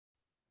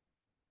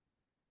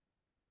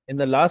In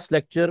the last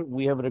lecture,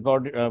 we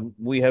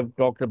have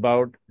talked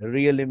about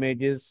real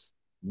images,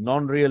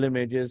 non-real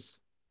images,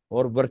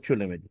 or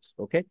virtual images.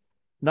 Okay.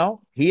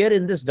 Now, here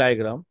in this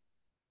diagram,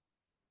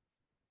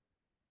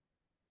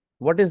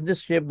 what is this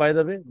shape, by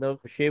the way? The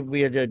shape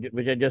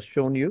which I just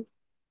shown you.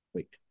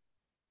 Wait.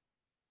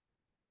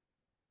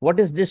 What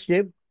is this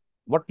shape?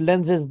 What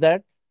lens is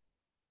that?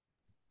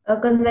 A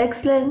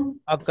convex A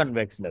lens.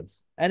 convex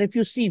lens. And if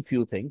you see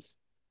few things,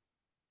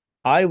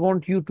 I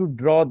want you to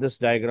draw this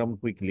diagram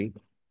quickly,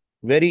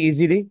 very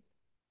easily.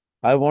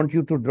 I want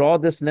you to draw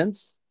this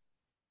lens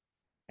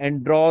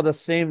and draw the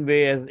same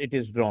way as it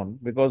is drawn,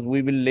 because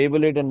we will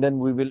label it and then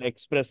we will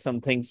express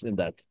some things in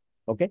that.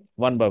 Okay,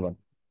 one by one.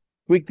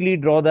 Quickly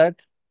draw that.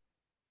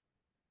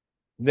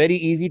 Very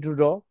easy to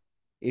draw.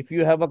 If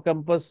you have a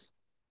compass,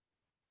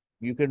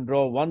 you can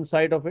draw one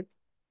side of it,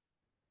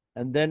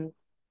 and then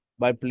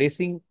by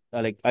placing,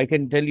 like I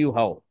can tell you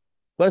how.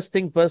 First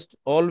thing first,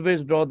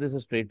 always draw this a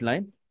straight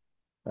line,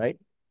 right?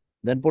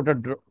 Then put a,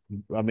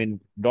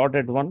 dot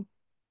at one.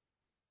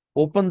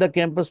 Open the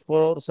compass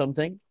for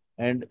something,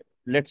 and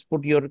let's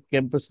put your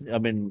compass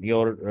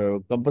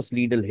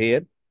needle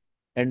here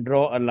and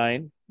draw a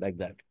line like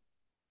that.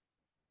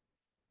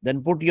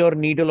 Then put your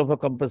needle of a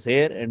compass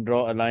here and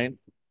draw a line,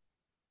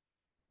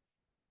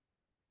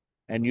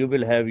 and you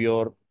will have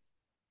your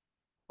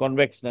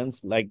convex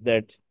lens like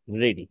that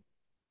ready.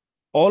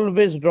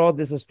 Always draw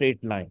this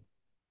straight line.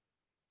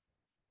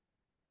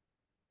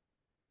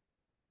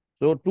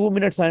 So 2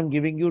 minutes I am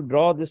giving you.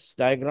 Draw this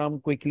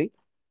diagram quickly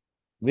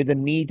with a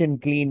neat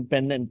and clean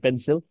pen and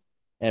pencil.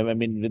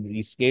 With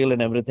the scale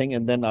and everything.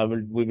 And then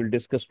we will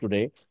discuss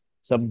today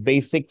some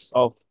basics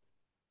of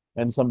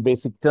and some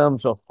basic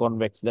terms of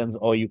convex lens,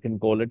 or you can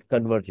call it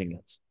converging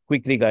lens.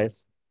 Quickly,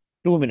 guys.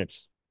 2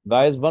 minutes.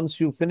 Guys, once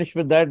you finish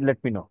with that,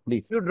 let me know,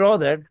 please. You draw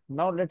that.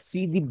 Now let's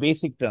see the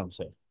basic terms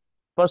here.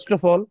 First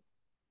of all,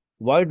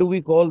 why do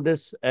we call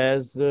this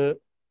as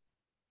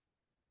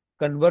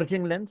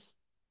converging lens?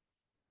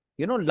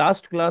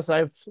 Last class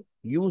I've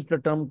used a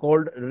term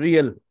called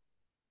real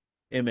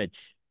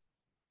image.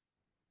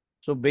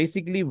 So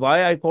basically,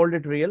 why I called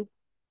it real?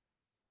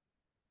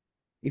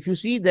 If you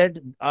see that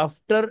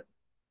after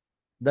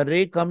the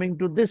ray coming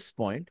to this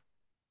point,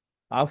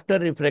 after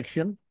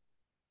refraction,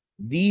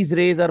 these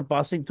rays are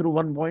passing through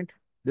one point,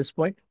 this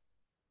point,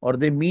 or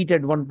they meet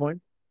at one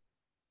point.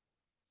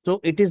 So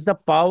it is the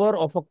power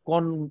of a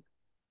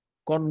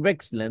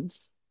convex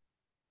lens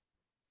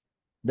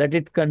that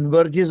it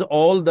converges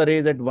all the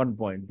rays at one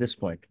point, this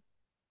point.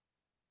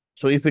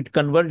 So if it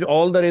converges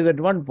all the rays at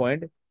one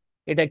point,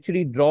 it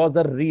actually draws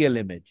a real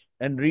image.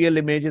 And real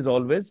image is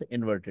always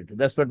inverted.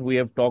 That's what we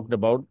have talked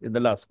about in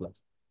the last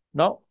class.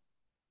 Now,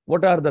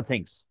 what are the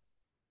things?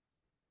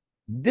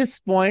 This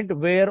point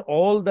where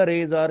all the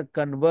rays are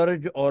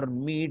converge or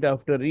meet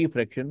after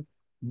refraction,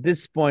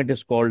 this point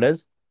is called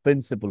as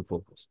principal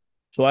focus.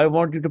 So I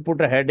want you to put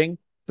a heading,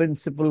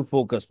 principal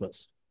focus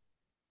first.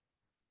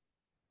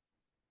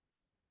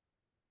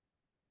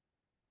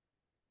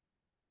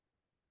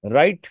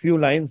 Write few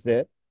lines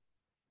there.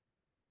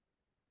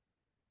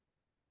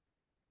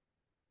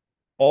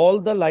 All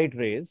the light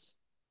rays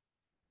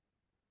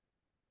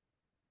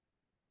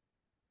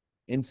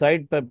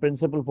inside the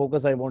principal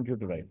focus, I want you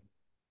to write.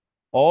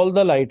 All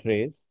the light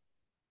rays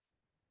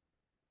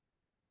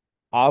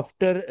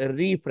after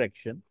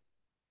refraction,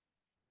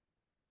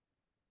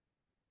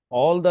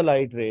 all the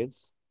light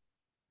rays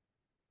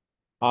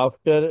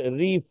after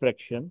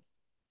refraction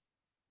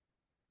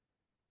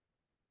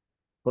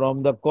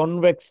from the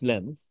convex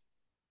lens,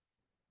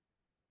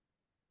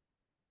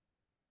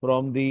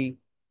 from the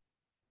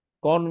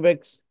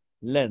convex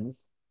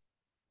lens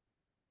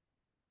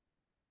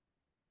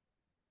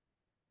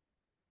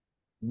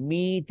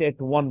meet at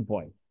one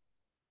point.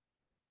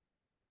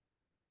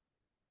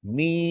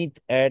 Meet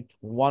at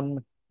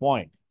one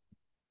point.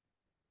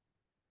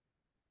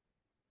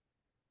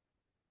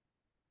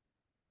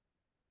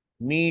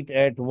 Meet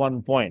at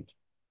one point.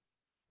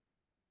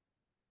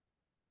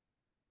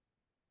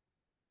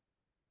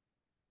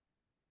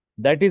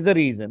 That is the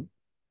reason.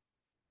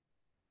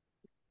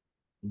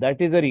 That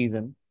is the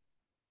reason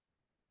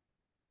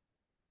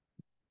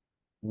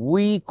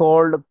we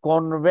called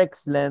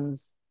convex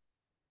lens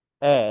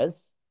as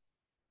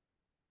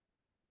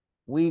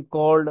we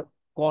called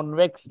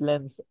convex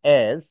lens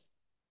as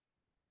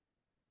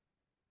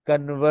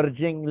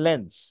converging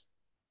lens.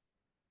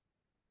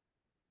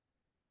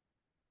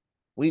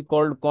 We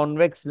called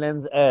convex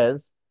lens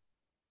as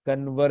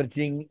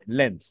converging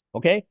lens.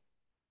 Okay?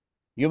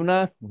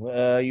 Yumna,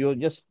 you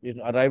just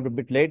arrived a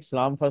bit late.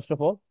 Salam, first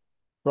of all.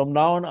 From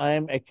now on, I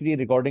am actually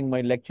recording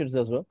my lectures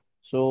as well.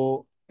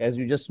 So, as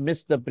you just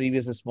missed the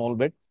previous small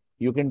bit,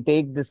 you can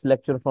take this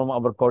lecture from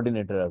our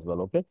coordinator as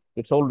well. Okay?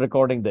 It's all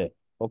recording there.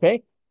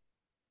 Okay?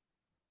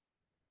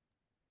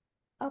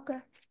 Okay.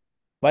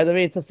 By the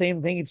way, it's the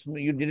same thing.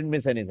 You didn't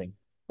miss anything.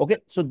 Okay?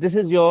 So, this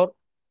is your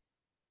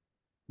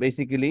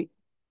basically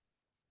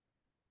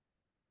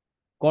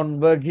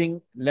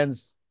converging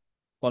lens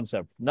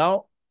concept.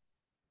 Now,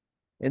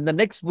 in the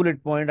next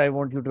bullet point, I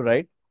want you to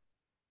write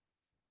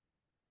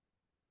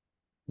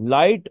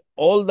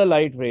all the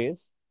light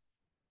rays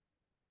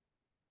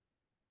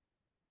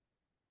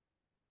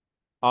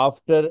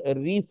after a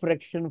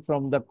refraction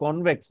from the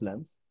convex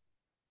lens,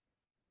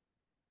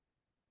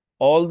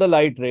 all the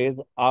light rays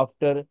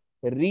after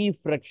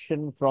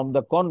refraction from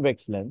the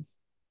convex lens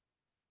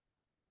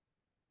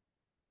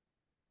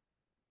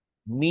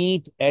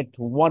meet at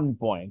one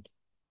point,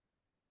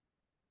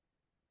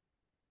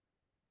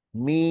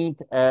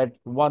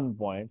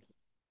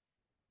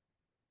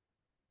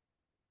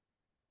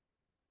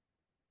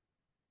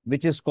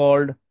 which is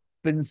called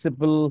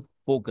principal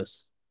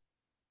focus,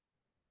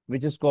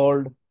 which is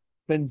called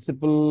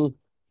principal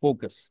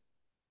focus,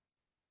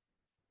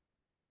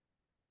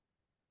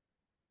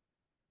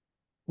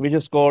 which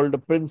is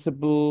called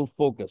principal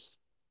focus.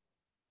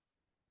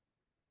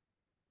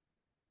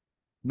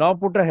 Now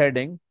put a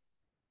heading,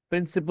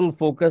 principal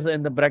focus,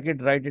 in the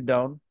bracket, write it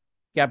down,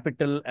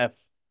 capital F.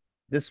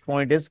 This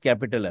point is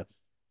capital F.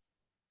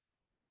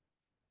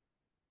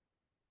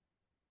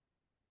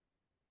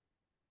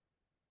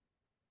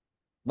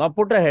 Now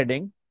put a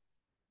heading,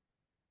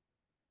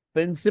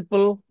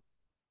 principal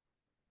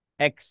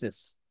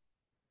axis.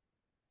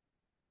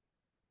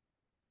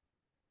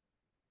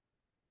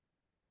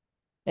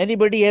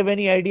 Anybody have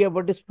any idea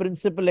what is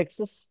principal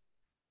axis?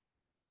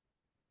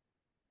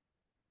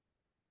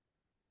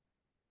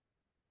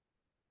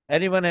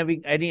 Anyone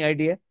having any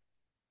idea?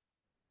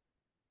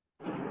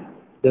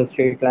 The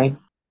straight line.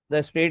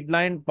 The straight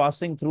line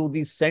passing through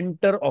the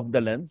center of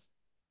the lens.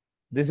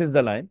 This is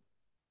the line.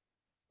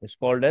 It's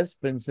called as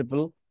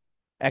principal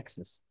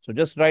axis. So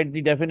just write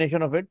the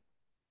definition of it.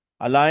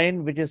 A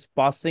line which is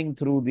passing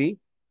through the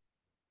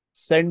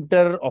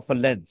center of a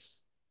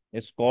lens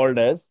is called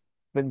as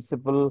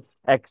principal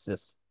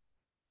axis.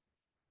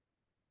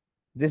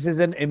 This is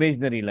an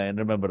imaginary line,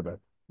 remember that.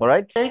 All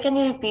right? Sir, can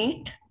you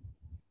repeat?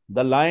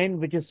 The line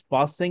which is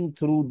passing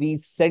through the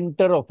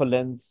center of a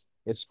lens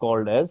is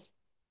called as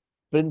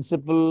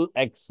principal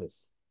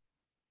axis.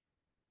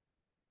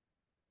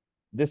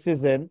 This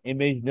is an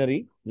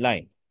imaginary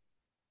line.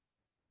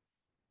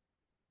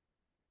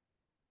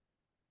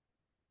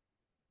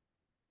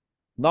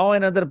 Now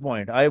another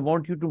point. I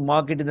want you to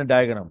mark it in the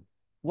diagram.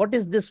 What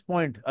is this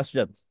point,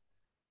 Ashjad?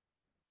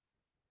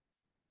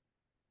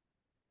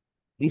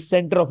 The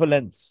center of a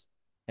lens.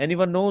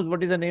 Anyone knows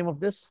what is the name of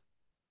this?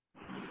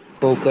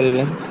 Focal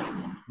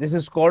length. This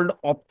is called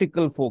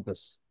optical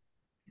focus.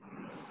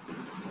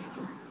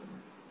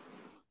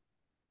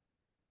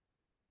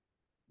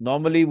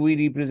 Normally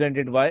we represent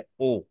it by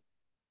O,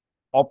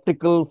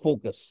 optical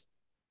focus.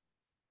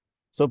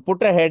 So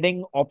put a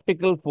heading,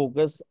 optical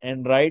focus,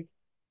 and write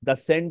the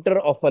center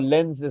of a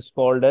lens is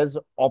called as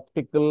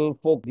optical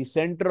focus. The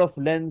center of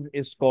lens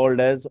is called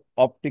as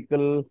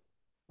optical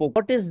focus.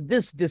 What is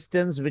this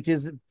distance which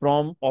is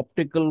from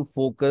optical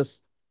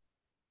focus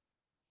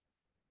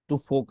to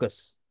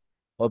focus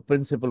or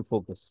principal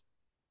focus?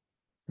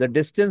 The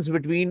distance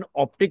between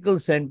optical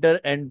center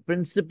and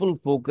principal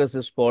focus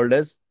is called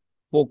as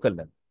focal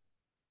length.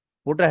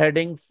 Put a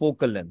heading,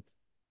 focal length.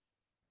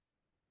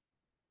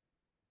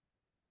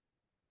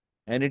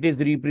 And it is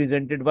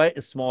represented by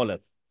a small f.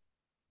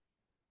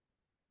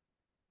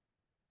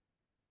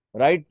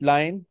 Right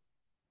line,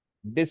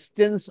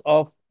 distance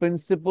of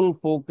principal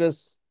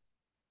focus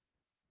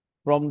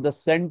from the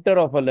center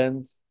of a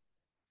lens,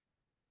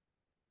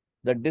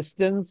 the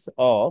distance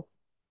of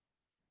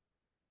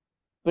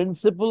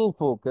principal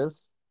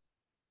focus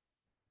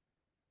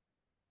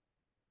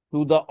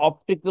to the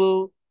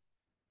optical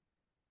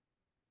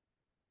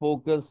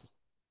focus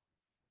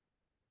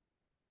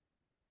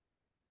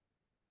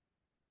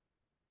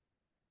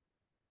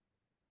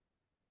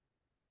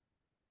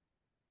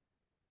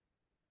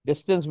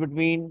distance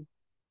between,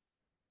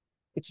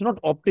 it's not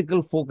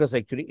optical focus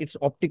actually, it's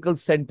optical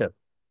center.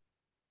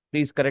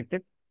 Please correct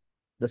it.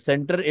 The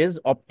center is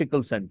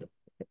optical center.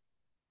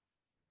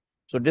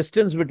 So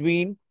distance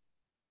between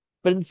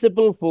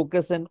principal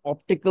focus and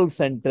optical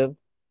center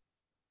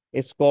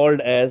is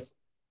called as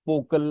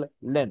focal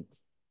length.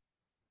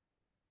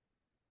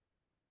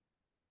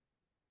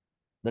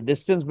 The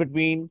distance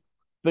between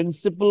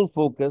principal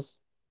focus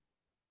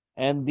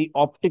and the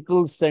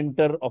optical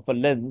center of a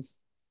lens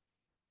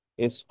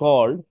is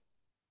called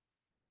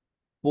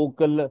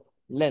focal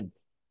length.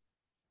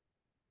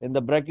 In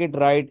the bracket,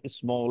 write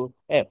small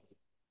f.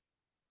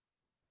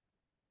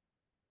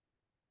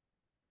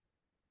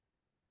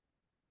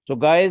 So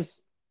guys,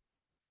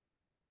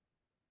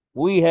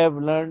 we have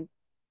learned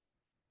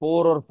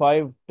 4 or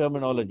 5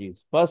 terminologies.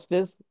 First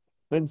is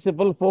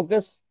principal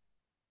focus.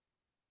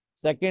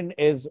 Second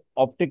is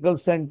optical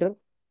center.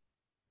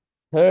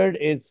 Third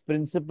is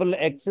principal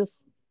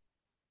axis.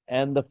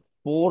 And the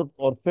fourth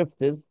or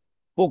fifth is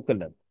focal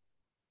length.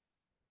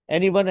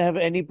 Anyone have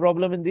any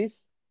problem in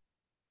these?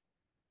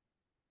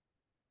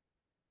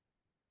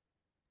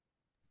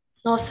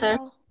 No, sir.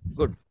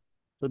 Good.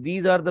 So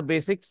these are the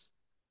basics.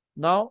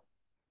 Now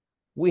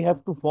we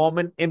have to form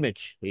an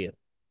image here.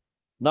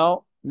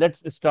 Now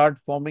let's start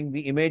forming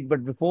the image.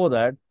 But before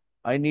that,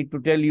 I need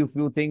to tell you a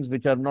few things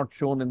which are not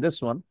shown in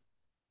this one.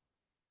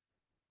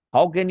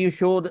 How can you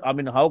show,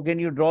 how can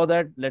you draw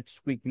that? Let's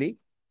quickly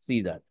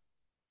see that.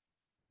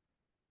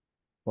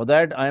 For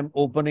that, I am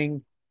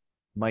opening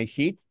my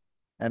sheet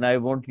and I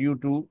want you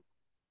to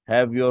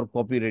have your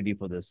copy ready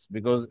for this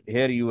because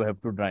here you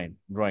have to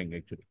drawing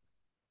actually.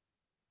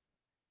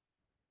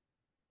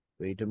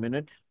 Wait a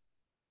minute.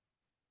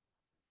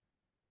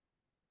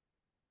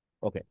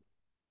 Okay.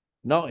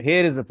 Now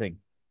here is the thing.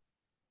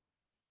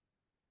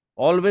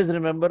 Always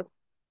remember,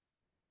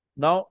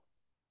 now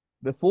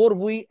before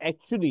we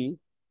actually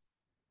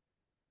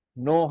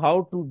know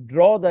how to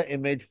draw the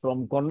image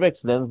from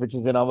convex lens, which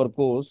is in our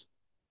course,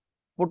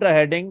 put a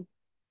heading,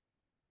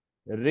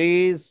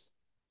 rays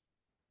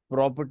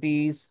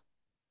properties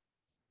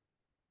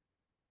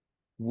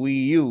we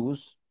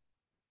use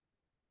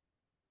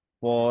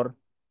for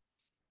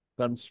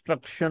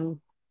construction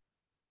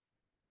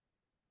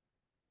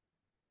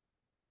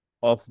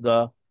of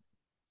the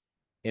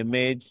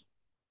image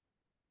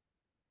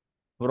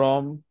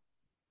from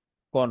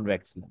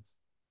convex lens.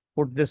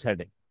 Put this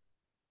heading.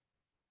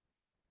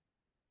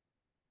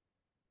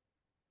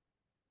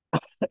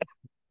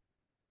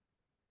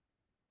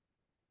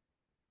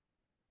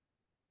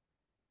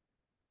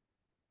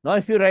 Now,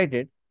 if you write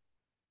it,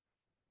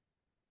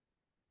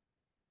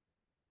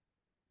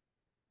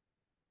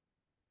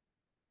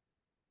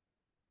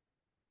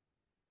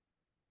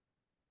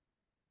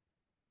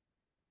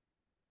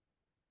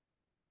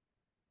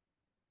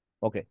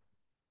 okay.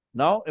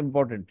 Now,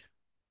 important.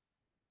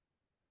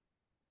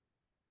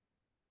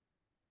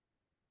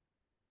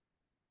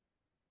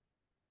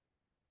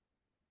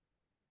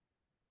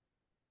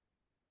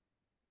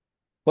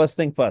 First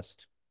thing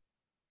first.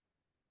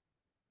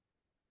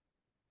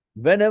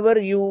 Whenever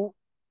you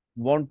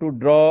want to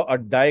draw a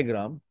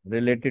diagram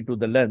related to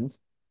the lens,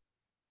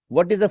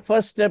 what is the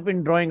first step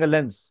in drawing a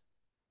lens?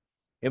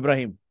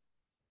 Ibrahim,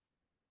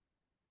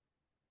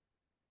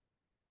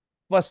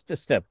 first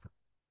step.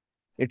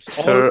 It's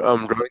all. Sir,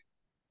 I'm drawing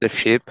the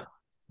shape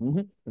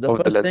The of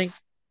the first thing,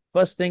 lens.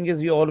 first thing is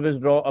you always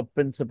draw a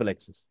principal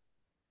axis,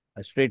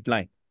 a straight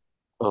line,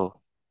 Oh,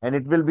 and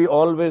it will be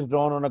always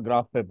drawn on a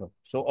graph paper.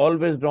 So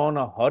always draw on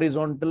a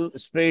horizontal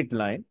straight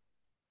line,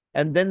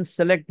 and then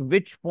select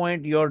which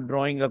point you're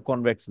drawing a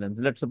convex lens.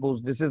 Let's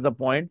suppose this is the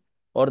point,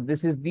 or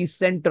this is the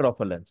center of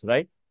a lens,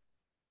 right?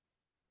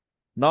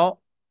 Now,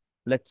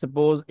 let's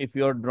suppose if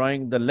you're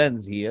drawing the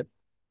lens here,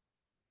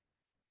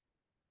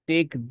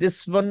 take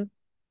this one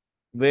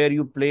where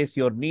you place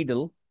your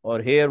needle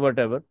or here,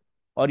 whatever,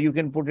 or you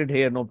can put it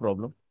here, no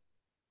problem.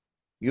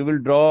 You will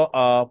draw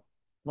a,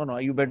 no,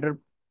 you better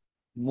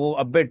move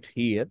a bit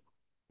here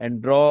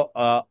and draw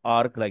a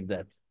arc like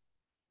that.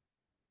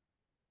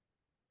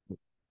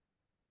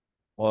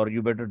 Or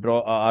you better draw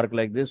a arc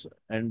like this,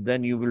 and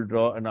then you will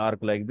draw an arc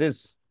like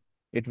this.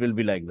 It will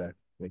be like that.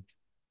 Wait.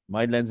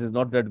 My lens is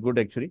not that good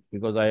actually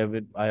because I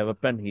have a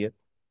pen here.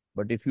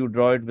 But if you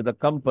draw it with a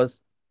compass,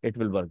 it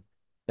will work.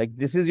 Like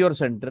this is your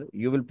center.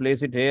 You will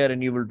place it here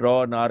and you will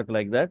draw an arc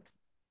like that.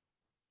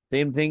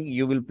 Same thing,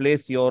 you will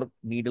place your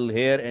needle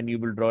here and you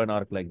will draw an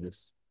arc like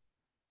this.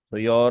 So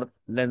your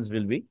lens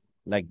will be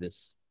like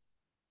this.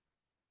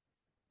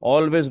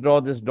 Always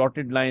draw this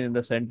dotted line in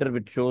the center,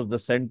 which shows the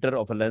center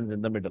of a lens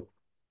in the middle.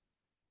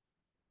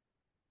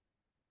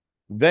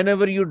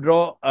 Whenever you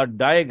draw a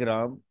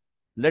diagram,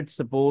 let's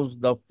suppose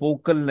the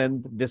focal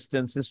length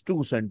distance is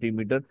 2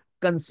 centimeter.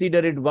 Consider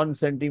it 1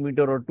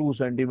 centimeter or 2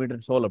 centimeters,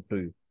 it's all up to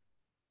you.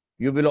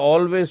 You will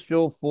always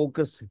show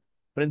focus,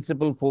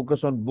 principal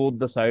focus on both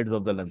the sides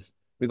of the lens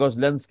because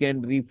lens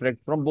can refract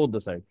from both the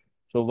sides.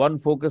 So one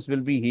focus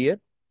will be here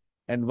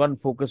and one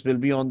focus will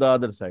be on the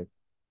other side.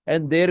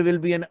 And there will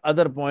be an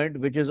other point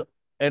which is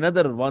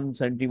another 1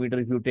 centimeter.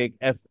 If you take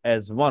F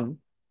as 1,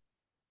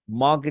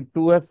 mark it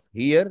 2F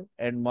here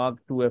and mark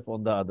 2F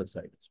on the other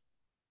side.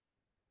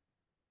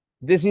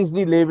 This is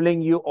the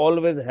labeling you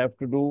always have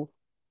to do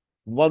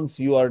once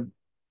you are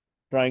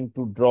trying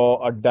to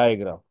draw a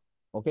diagram.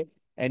 Okay.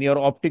 And your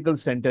optical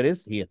center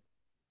is here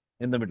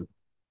in the middle.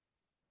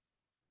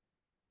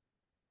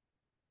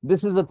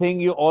 This is the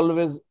thing you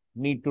always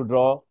need to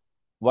draw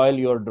while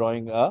you're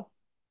drawing a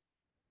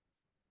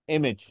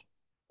image,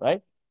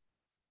 right?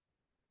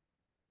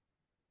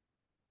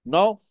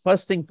 Now,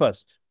 first thing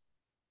first,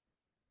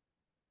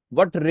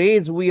 what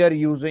rays we are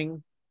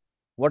using,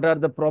 what are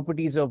the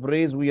properties of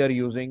rays we are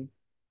using,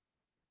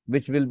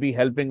 which will be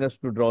helping us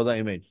to draw the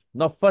image.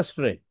 Now, first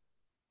ray,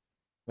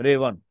 ray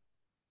 1.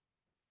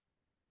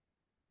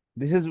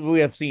 This is we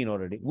have seen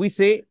already. We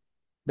say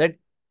that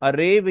a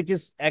ray which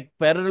is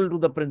parallel to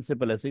the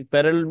principal axis,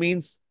 parallel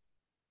means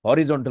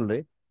horizontal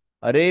ray,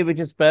 a ray which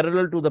is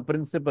parallel to the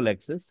principal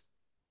axis,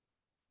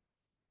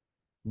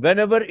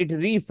 whenever it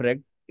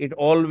refracts, it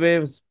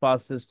always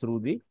passes through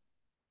the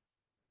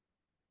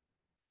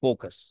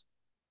focus.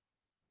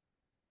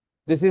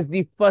 This is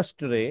the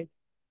first ray,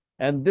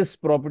 and this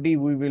property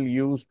we will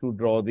use to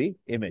draw the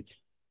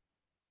image.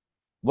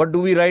 What do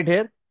we write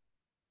here?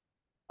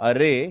 A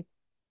ray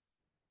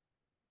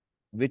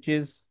which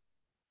is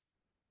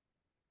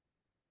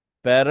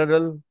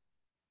parallel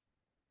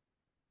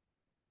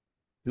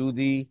to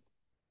the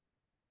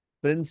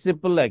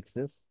principal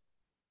axis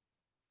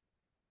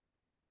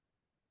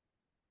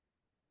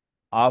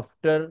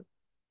after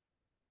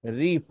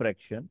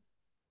refraction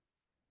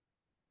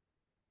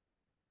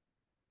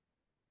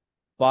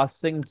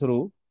passing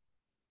through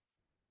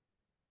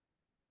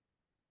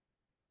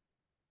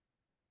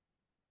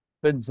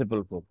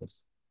principal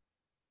focus.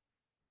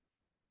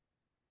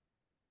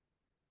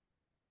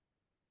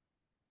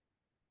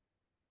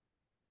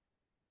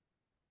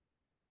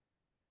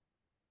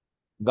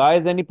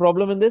 Guys, any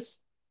problem in this?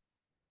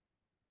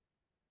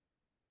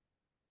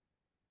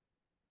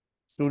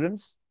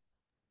 Students?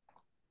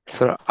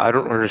 Sir, I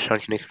don't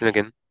understand. Can you explain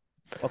again?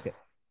 Okay.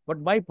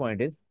 But my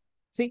point is,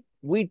 see,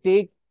 we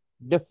take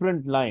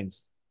different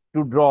lines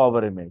to draw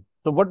our image.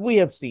 So what we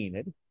have seen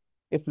is,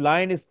 if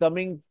line is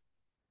coming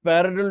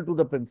parallel to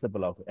the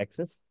principal of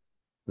axis,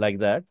 like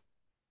that,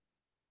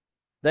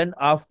 then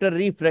after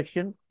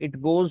refraction,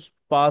 it goes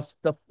past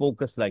the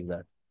focus like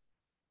that.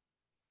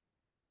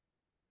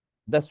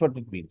 That's what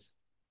it means.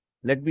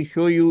 Let me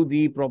show you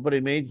the proper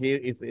image here.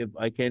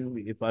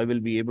 If I will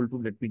be able to,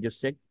 let me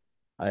just check.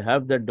 I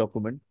have that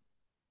document.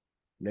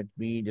 Let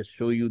me just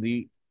show you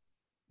the,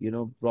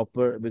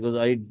 proper, because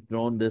I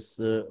drawn this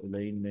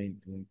line.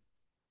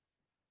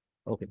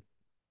 Okay.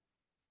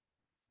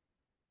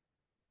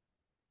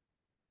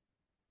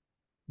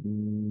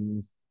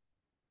 Mm,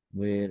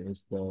 where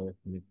is the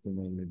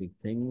electromagnetic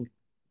thing?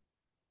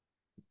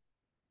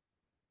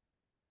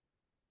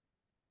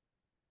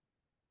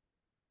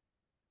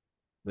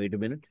 Wait a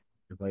minute.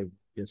 If I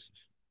just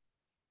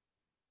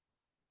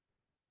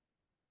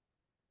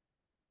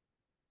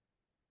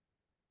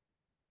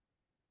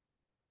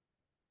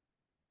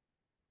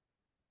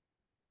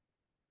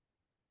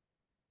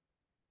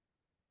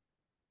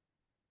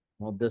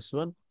not this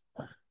one.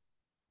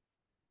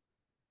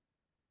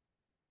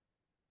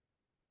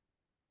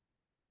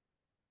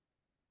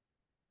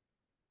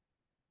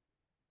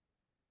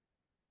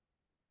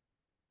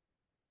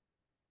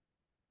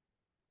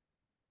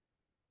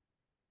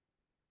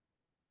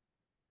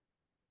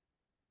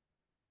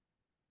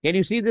 Can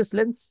you see this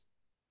lens?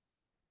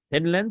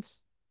 Thin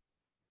lens?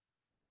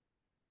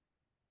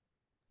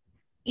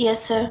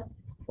 Yes, sir.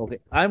 Okay.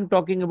 I'm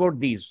talking about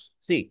these.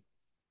 See,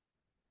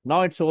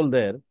 now it's all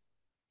there.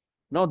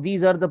 Now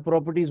these are the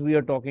properties we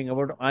are talking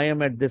about. I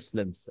am at this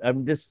lens.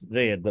 I'm this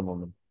ray at the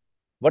moment.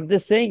 What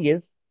this saying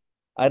is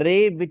a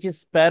ray which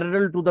is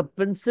parallel to the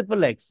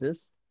principal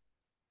axis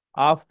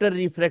after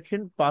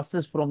refraction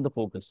passes from the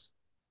focus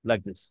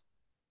like this.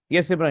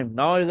 Yes, Ibrahim.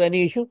 Now is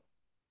any issue?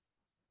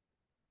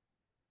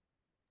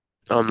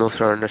 No,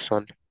 sir, I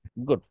understand.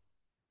 Good.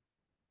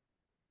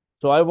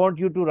 So I want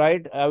you to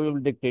write, I will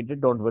dictate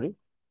it, don't worry.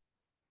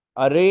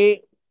 A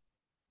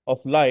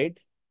light,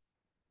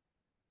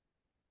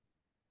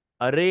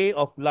 a ray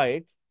of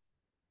light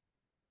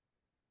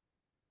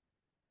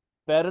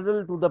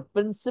parallel to the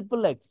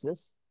principal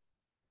axis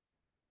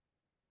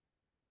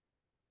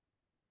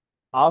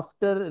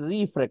after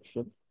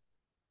refraction,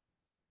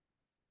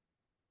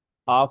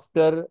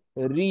 after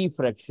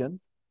refraction,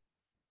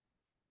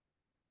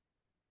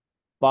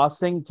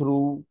 passing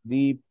through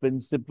the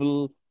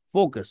principal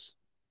focus,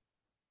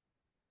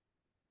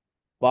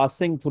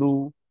 passing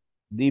through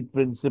the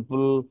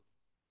principal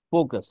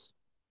focus.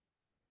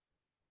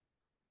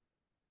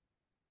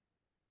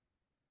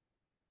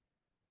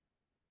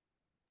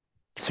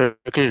 Sir,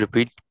 can you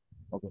repeat?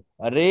 Okay.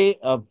 A ray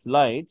of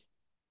light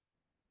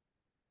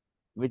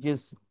which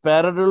is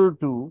parallel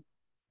to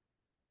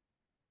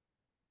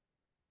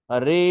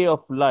a ray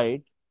of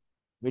light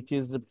which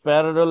is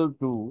parallel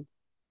to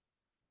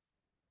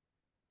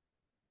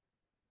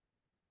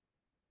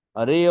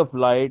a ray of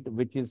light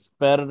which is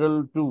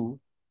parallel to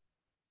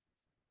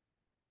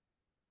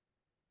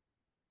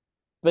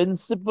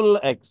principal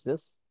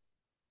axis,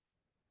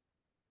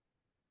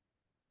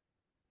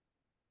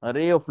 a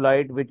ray of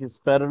light which is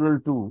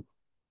parallel to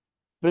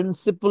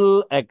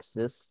principal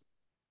axis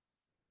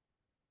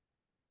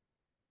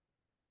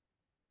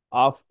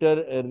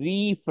after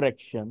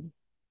refraction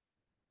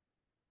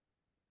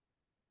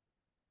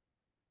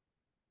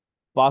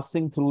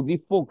passing through the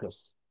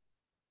focus.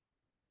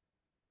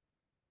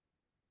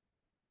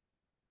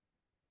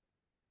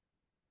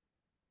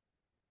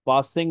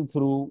 Passing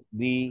through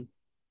the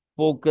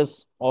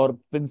focus or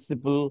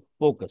principal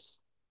focus.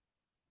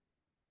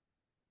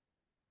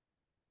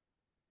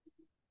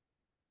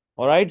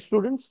 All right,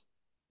 students?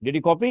 Did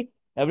you copy?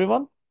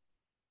 Everyone?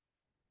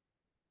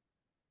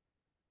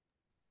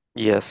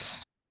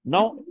 Yes.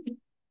 Now,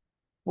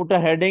 put a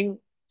heading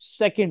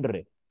second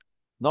ray.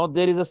 Now,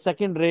 there is a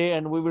second ray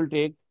and we will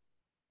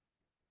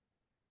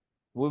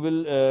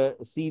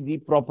see the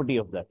property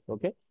of that.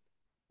 Okay.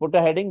 Put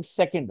a heading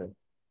second ray.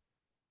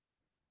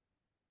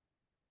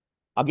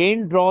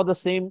 Again, draw the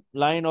same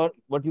line, or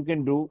what you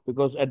can do,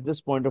 because at this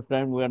point of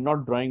time, we are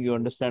not drawing, you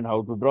understand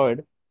how to draw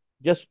it.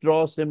 Just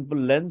draw a simple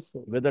lens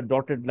with a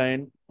dotted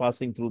line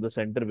passing through the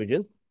center, which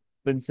is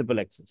principal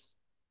axis.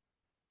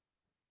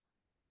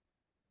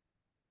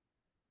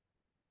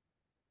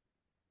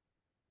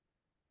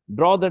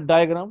 Draw the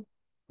diagram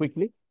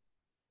quickly.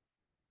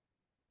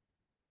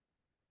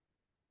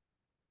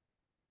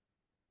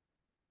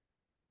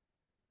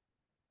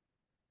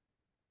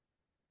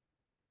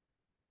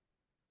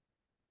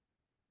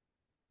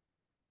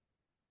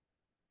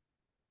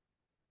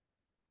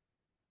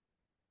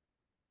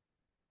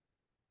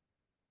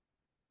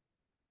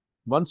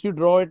 Once you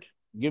draw it,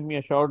 give me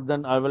a shout,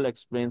 then I will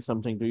explain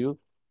something to you.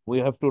 We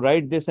have to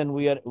write this and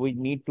we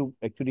need to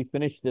actually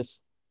finish this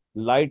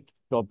light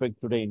topic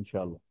today,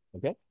 inshallah.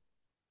 Okay?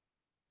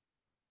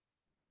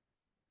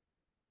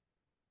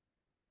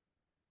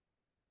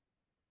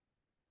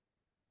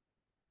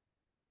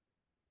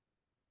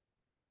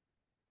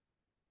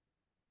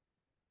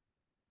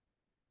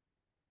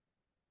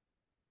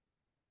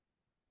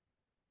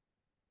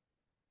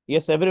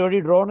 Yes,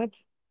 everybody drawn it?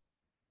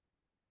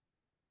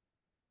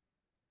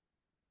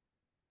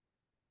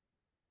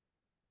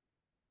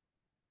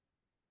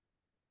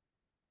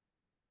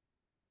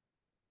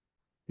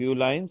 Few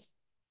lines.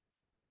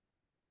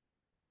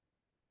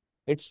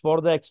 It's for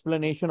the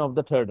explanation of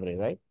the third ray,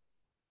 right?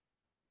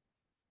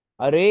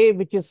 A ray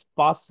which is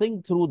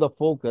passing through the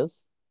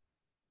focus,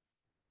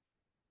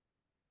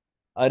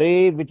 a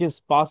ray which is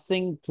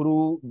passing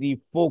through the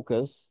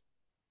focus,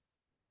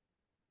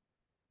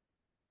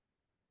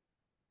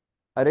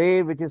 a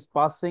ray which is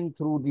passing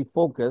through the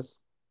focus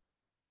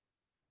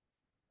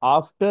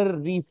after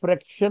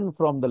refraction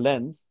from the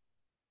lens,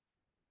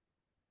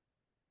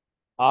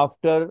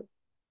 after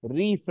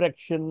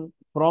refraction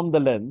from the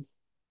lens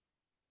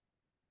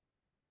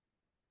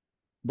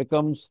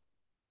becomes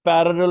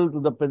parallel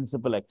to the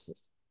principal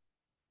axis,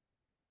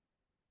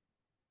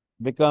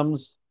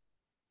 becomes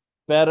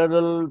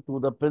parallel to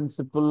the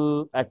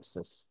principal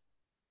axis.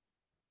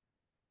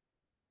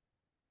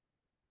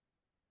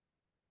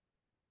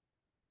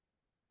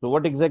 So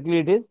what exactly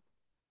it is?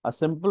 A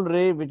simple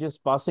ray which is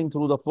passing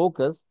through the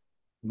focus,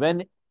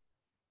 when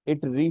it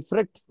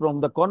refracts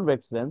from the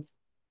convex lens,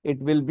 it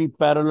will be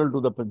parallel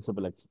to the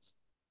principal axis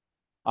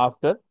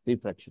after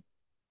refraction.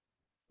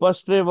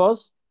 First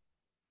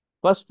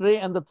ray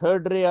and the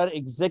third ray are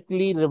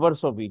exactly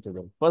reverse of each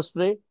other. First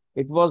ray,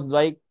 it was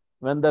like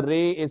when the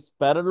ray is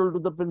parallel to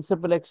the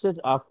principal axis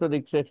after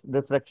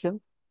refraction,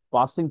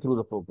 passing through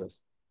the focus.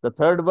 The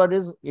third one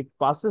is it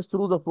passes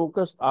through the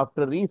focus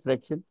after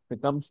refraction,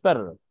 becomes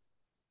parallel.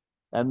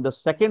 And the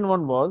second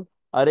one was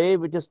a ray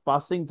which is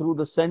passing through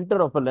the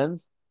center of a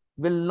lens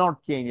will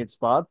not change its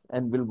path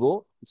and will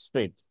go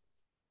straight.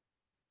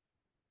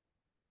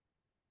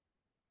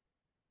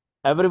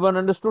 Everyone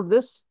understood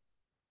this?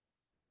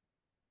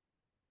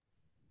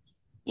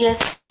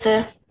 Yes,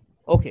 sir.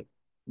 Okay.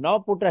 Now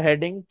put a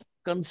heading,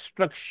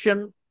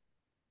 construction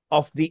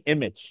of the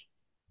image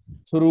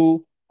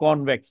through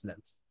convex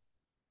lens.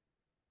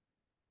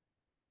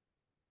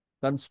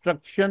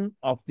 Construction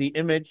of the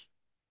image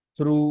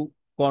through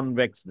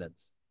convex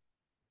lens.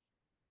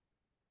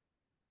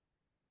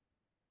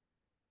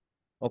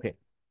 Okay.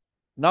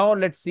 Now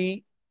let's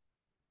see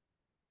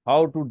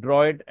how to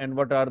draw it and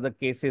what are the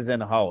cases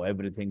and how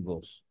everything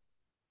goes.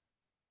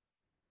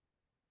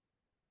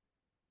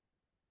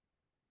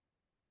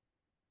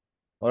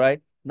 All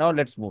right. Now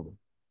let's move on.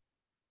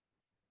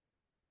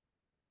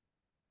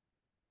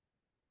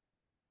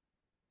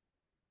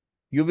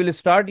 You will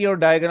start your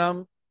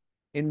diagram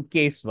in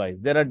case wise.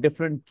 There are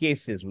different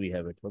cases we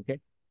have it.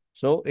 Okay.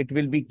 So it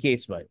will be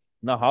case wise.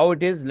 Now how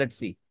it is, let's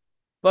see.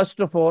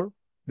 First of all,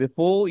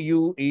 before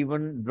you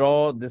even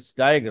draw this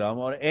diagram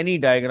or any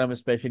diagram,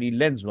 especially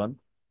lens one,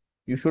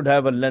 you should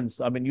have a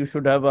lens. I mean, you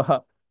should have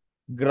a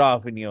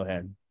graph in your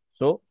hand.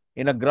 So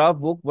in a graph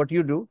book, what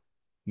you do,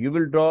 you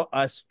will draw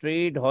a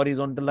straight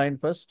horizontal line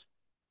first.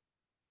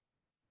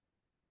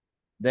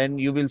 Then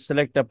you will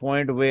select a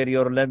point where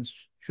your lens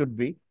should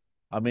be.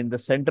 I mean, the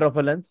center of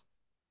a lens.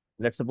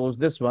 Let's suppose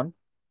this one.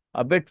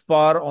 A bit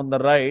far on the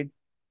right,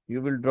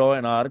 you will draw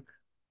an arc.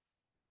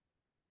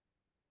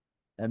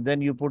 And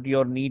then you put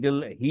your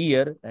needle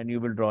here and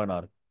you will draw an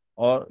arc.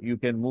 Or you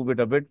can move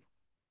it a bit.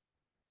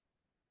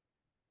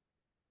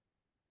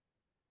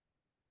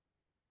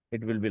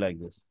 It will be like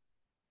this.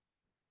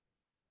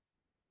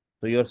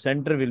 So your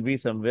center will be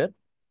somewhere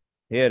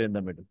here in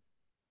the middle.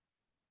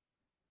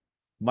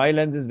 My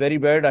lens is very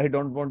bad. I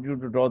don't want you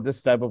to draw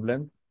this type of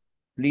lens.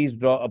 Please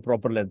draw a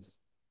proper lens.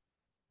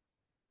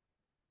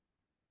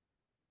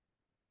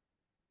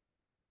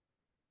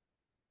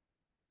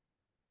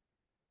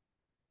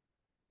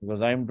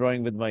 Because I'm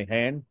drawing with my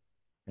hand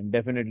and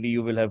definitely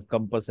you will have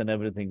compass and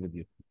everything with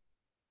you.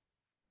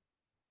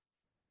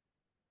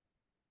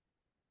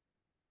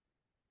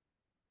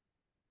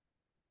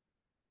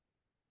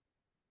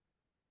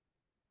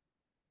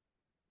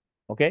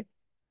 Okay?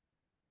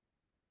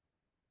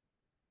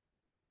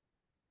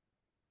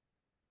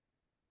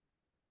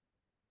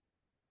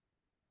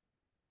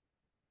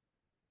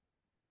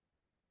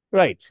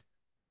 Right.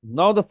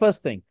 Now the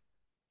first thing,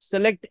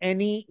 select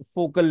any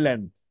focal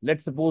length.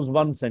 Let's suppose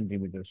 1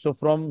 centimeter. So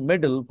from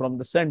middle, from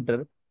the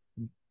center,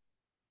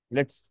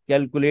 let's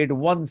calculate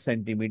 1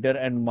 centimeter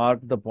and mark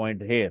the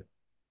point here.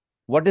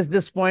 What is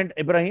this point,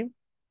 Ibrahim?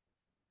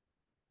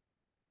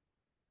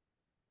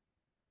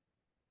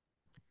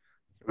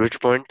 Which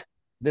point?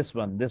 This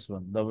one,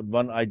 the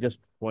one I just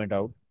point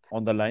out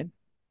on the line.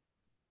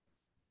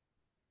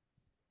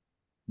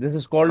 This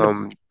is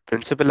called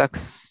Principal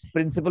axis,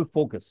 principal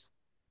focus.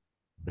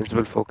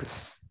 principal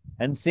focus.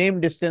 And same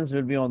distance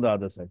will be on the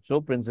other side.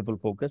 So principal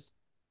focus.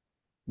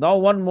 Now,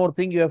 one more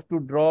thing, you have to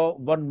draw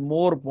one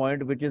more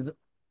point, which is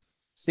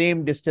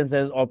same distance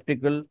as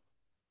optical,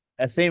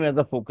 same as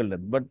the focal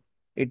length, but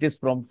it is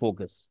from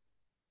focus.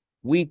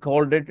 We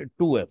called it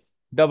 2f,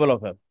 double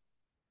of f.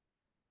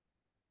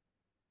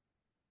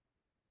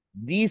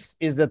 This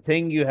is the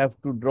thing you have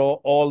to draw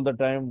all the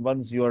time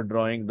once you are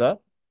drawing the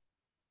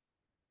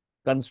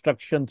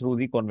construction through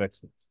the convex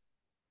lens.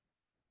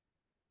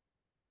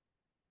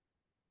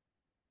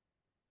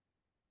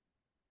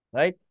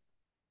 Right?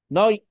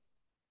 Now,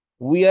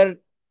 we are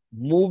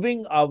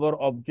moving our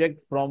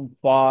object from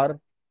far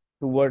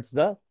towards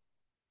the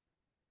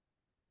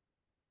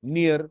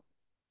near.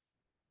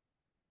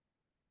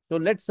 So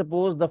let's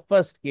suppose the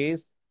first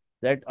case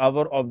that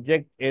our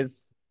object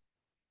is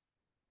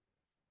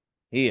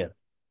here.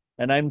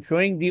 And I'm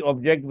showing the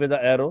object with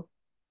the arrow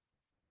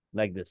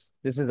like this.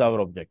 This is our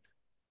object.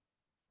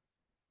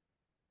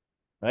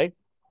 Right?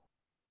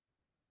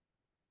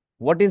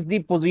 What is the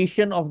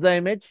position of the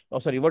image? Oh,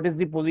 sorry. What is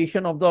the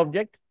position of the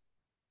object?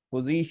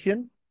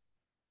 Position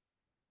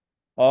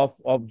of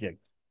object.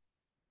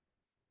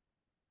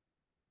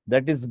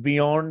 That is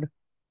beyond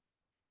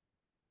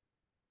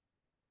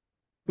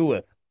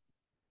 2f.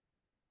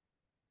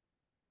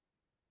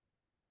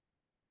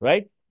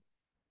 Right?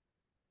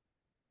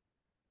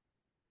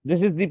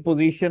 This is the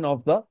position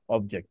of the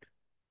object.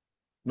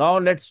 Now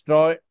let's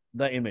draw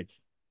the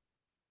image.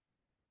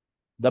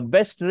 The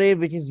best ray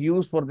which is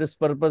used for this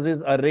purpose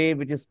is a ray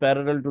which is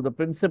parallel to the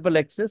principal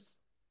axis.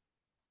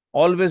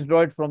 Always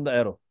draw it from the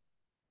arrow.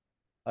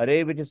 A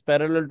ray which is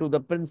parallel to the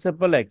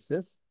principal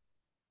axis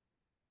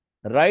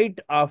right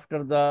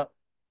after the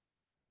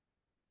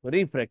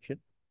refraction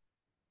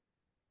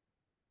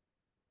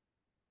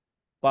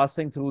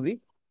passing through the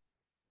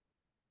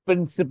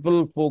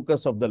principal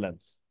focus of the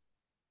lens.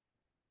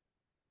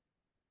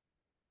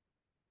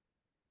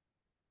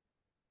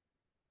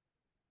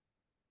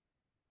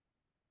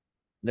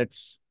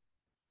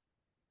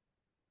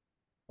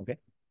 Okay.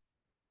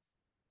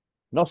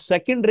 Now,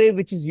 second ray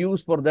which is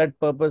used for that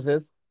purpose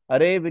is a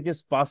ray which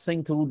is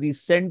passing through the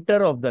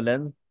center of the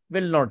lens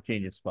will not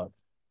change its path.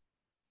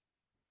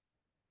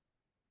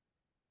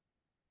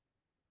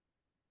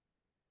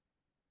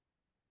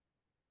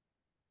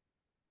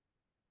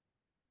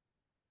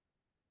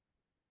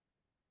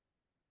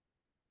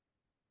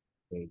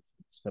 Okay.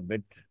 It's a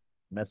bit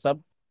mess up.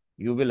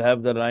 You will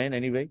have the line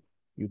anyway.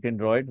 You can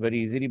draw it very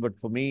easily, but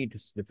for me it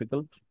is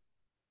difficult.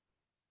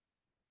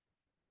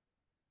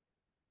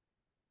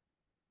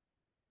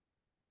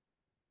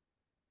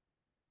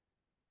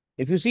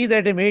 If you see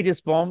that image is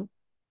formed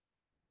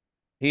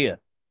here,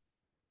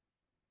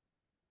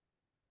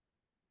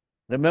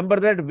 remember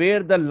that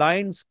where the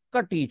lines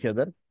cut each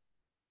other,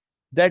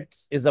 that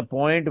is a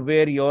point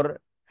where your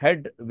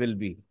head will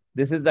be.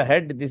 This is the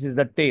head, this is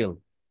the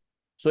tail.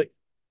 So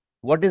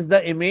what is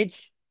the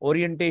image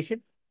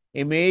orientation?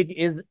 Image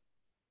is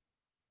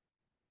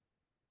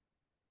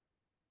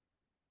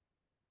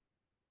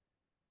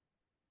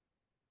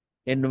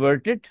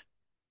inverted.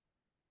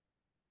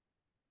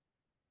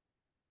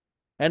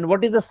 And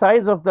what is the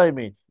size of the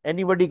image?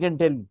 Anybody can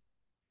tell me.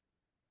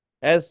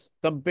 As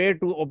compared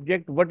to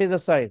object, what is the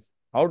size?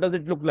 How does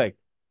it look like?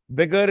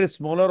 Bigger,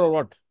 smaller, or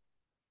what?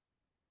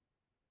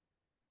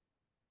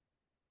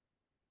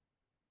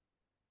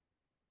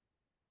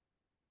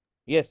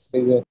 Yes,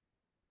 Bigger.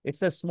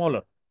 it's a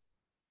smaller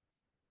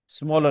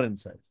in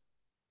size.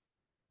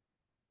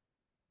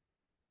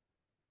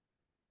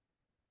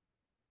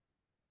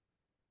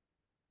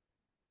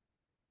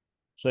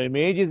 So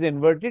image is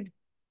inverted.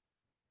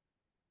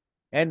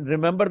 And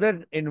remember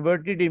that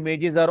inverted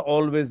images are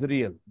always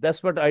real.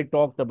 That's what I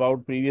talked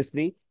about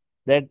previously.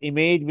 That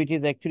image which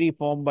is actually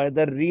formed by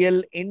the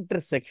real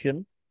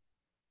intersection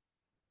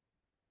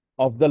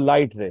of the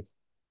light rays.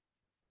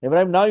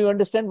 Ibrahim, now you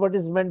understand what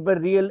is meant by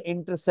real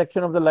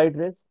intersection of the light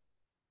rays?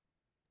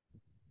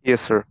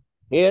 Yes, sir.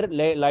 Here,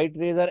 light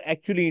rays are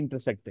actually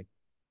intersecting.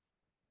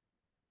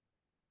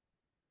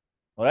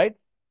 All right?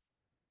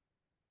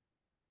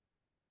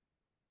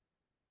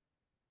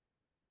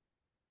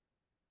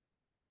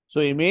 So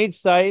image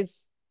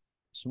size,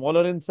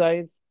 smaller in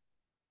size,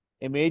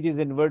 image is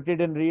inverted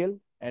and real.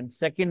 And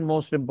second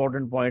most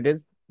important point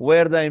is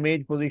where the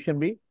image position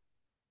be?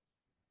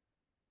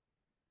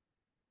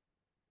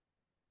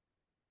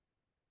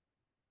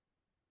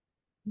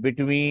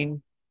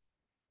 Between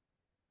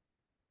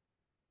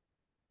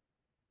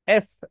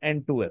F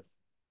and 2F.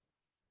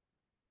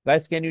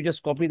 Guys, can you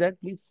just copy that,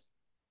 please?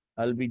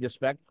 I'll be just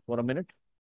back for a minute.